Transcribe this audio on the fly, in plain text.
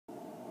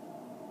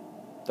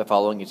The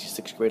following is your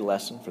 6th grade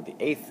lesson for the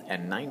 8th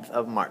and 9th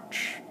of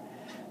March.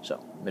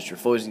 So, Mr.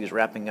 Foisey is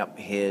wrapping up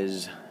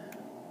his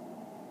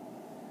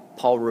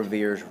Paul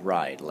Revere's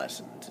Ride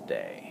lesson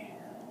today.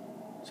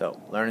 So,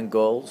 learning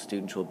goals,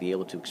 students will be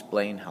able to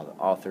explain how the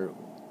author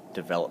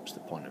develops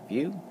the point of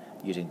view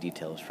using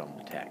details from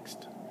the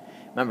text.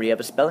 Remember, you have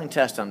a spelling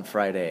test on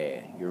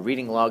Friday. Your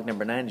reading log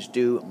number 9 is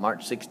due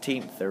March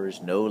 16th. There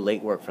is no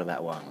late work for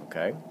that one,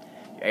 okay?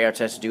 Your AR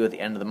test is due at the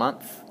end of the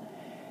month.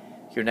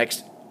 Your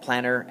next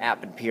planner,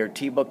 app, and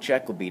PRT book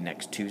check will be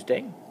next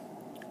Tuesday.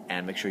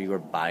 And make sure you are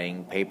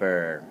buying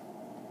paper,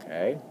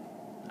 okay?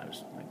 I'm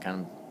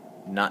kind of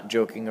not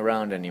joking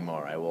around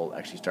anymore. I will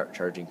actually start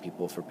charging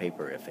people for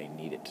paper if they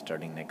need it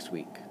starting next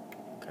week,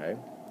 okay?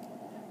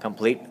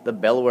 Complete the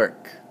bell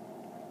work.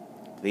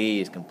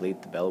 Please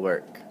complete the bell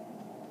work.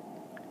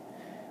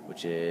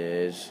 Which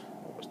is,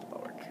 what was the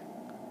bell work?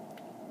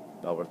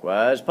 Bell work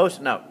was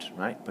post-it note,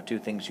 right? Put 2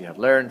 things you have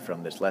learned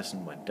from this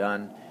lesson when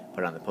done.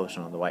 Put on the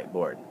post-it on the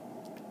whiteboard.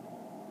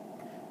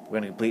 We're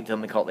going to complete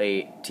something called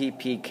a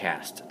TP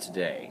cast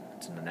today.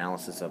 It's an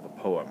analysis of a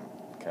poem,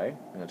 okay?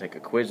 We're going to take a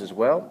quiz as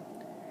well.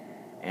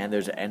 And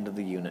there's an end of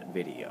the unit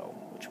video,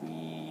 which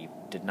we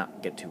did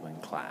not get to in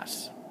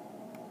class.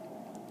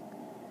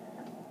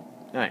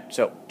 Alright,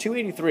 so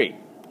 283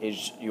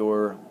 is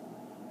your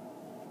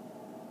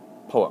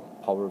poem.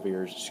 Paul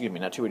Revere's, excuse me,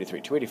 not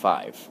 283,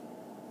 285.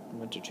 I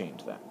meant to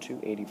change that.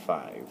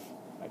 285. In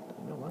fact,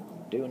 you know what?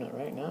 I'm doing it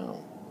right now.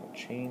 I'll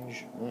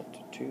change that to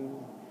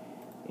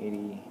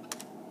 285.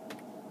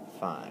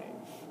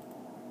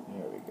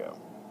 There we go.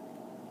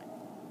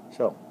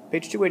 So,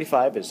 page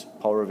 285 is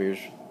Paul Revere's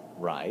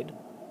Ride.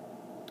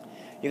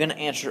 You're going to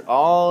answer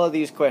all of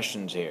these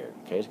questions here.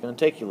 Okay, it's going to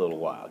take you a little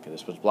while because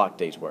this was block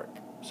day's work.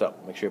 So,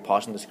 make sure you're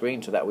pausing the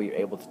screen so that way you're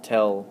able to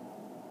tell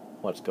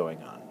what's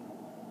going on.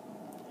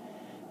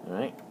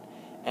 Alright,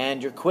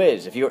 and your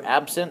quiz. If you're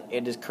absent,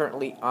 it is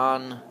currently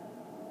on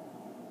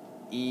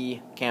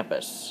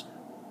eCampus.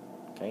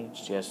 Okay,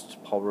 it's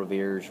just Paul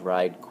Revere's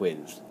Ride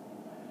quiz.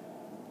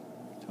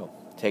 So,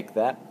 take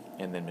that,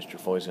 and then Mr.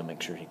 Foy's going to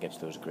make sure he gets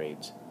those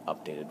grades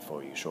updated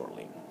for you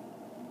shortly.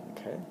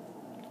 Okay.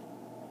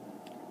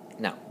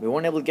 Now, we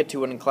weren't able to get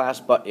to it in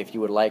class, but if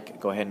you would like,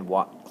 go ahead and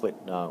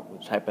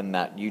type in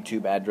that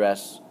YouTube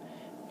address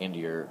into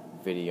your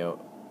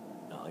video,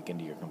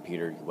 into your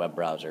computer, your web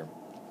browser.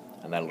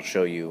 And that'll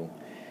show you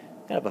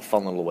kind of a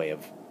fun little way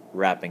of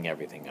wrapping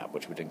everything up,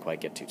 which we didn't quite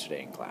get to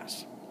today in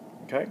class.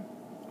 Okay?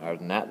 Other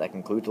than that, that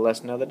concludes the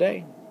lesson of the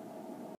day.